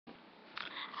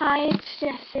Hi, it's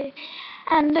Jessie,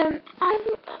 and this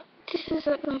is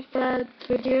like my third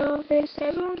video of this.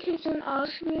 Everyone keeps on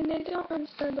asking me, and they don't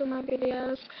understand all my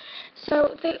videos,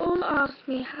 so they all ask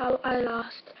me how I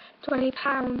lost 20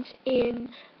 pounds in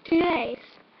 2 days,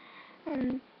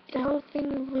 and the whole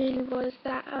thing really was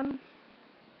that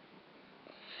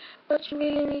what you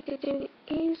really need to do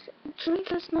is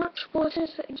drink as much water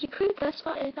as you could. That's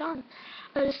what I done.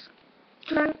 I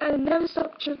never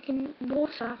stopped drinking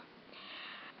water.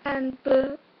 And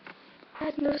I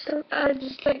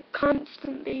just like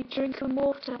constantly drinking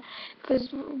water, because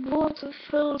water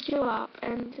fills you up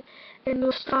and then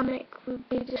your stomach would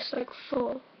be just like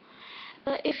full.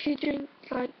 But if you drink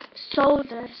like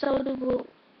soda will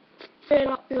fill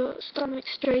up your stomach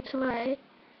straight away,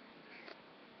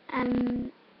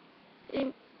 and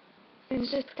it's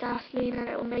just gasoline and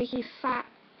it will make you fat,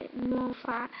 more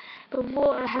fat. But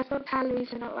water has no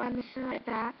calories in it or anything like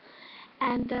that,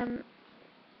 and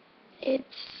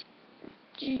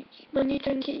when you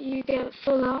drink it, you get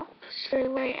full up straight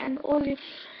away, and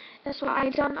that's what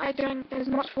I done. I drank as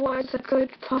much water as I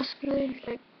could possibly,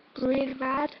 like really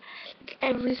bad, like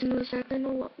every single second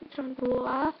I drank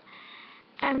water,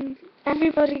 and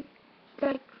everyone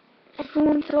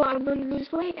thought I wouldn't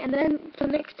lose weight, and then the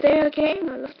next day I came,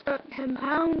 I lost about 10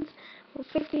 pounds, or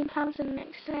 15 pounds the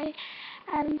next day,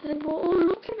 and they were all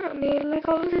looking at me like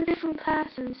I was a different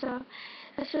person. So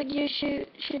that's what you should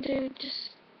do.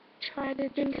 Just try to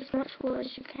drink as much water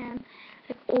as you can,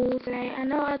 like all day. I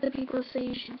know other people say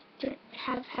you should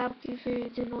have healthy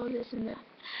foods and all this and that,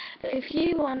 but if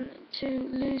you want to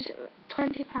lose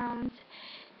 20 pounds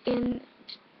in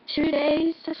 2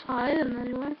 days, that's fine.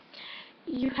 Anyway,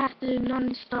 you have to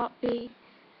non-stop be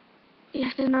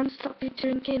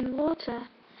drinking water.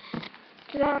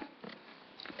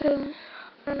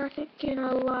 And I think you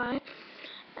know why.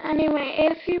 Anyway,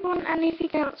 if you want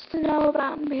anything else to know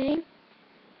about me,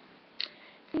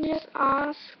 just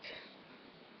ask.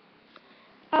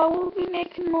 I will be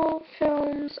making more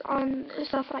films on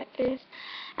stuff like this,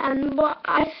 and what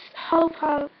I hope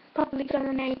I'm probably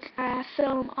gonna make a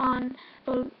film on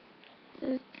the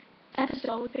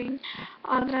episode thing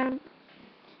on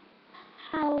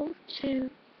how to,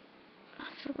 I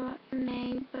forgot the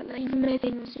name, but like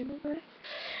making the super good.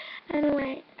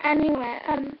 Anyway,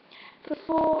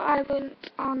 before I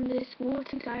went on this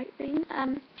water diet thing,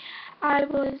 I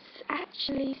was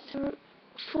actually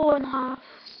 4.5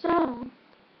 stone,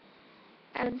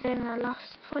 and then I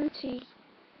lost 20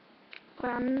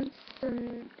 grams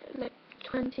and like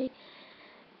 20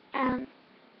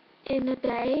 in a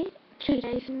day, 2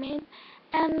 days I mean,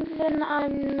 and then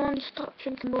I'm non-stop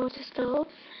drinking water still,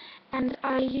 and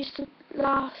I used to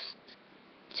last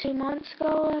 2 months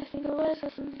ago, I think it was, or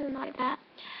something like that,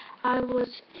 I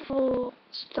was 4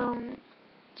 stone,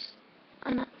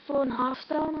 4.5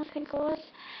 stone, I think it was,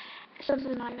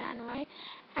 something like that anyway,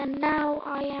 and now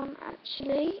I am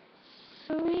actually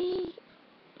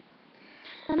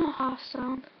 3.5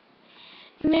 stone.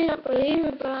 You may not believe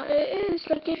it, but it is.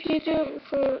 Like, if you do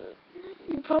it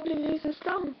you probably lose a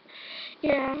stone.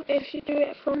 Yeah, if you do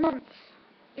it for a month,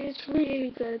 it's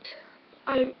really good.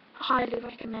 I highly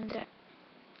recommend it.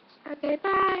 Okay,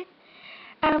 bye.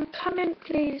 Comment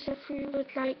please if you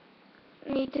would like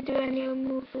me to do any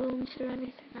more films or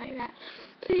anything like that.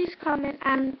 Please comment,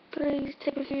 and please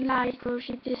tip if you like or if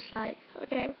you dislike.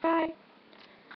 Okay, bye.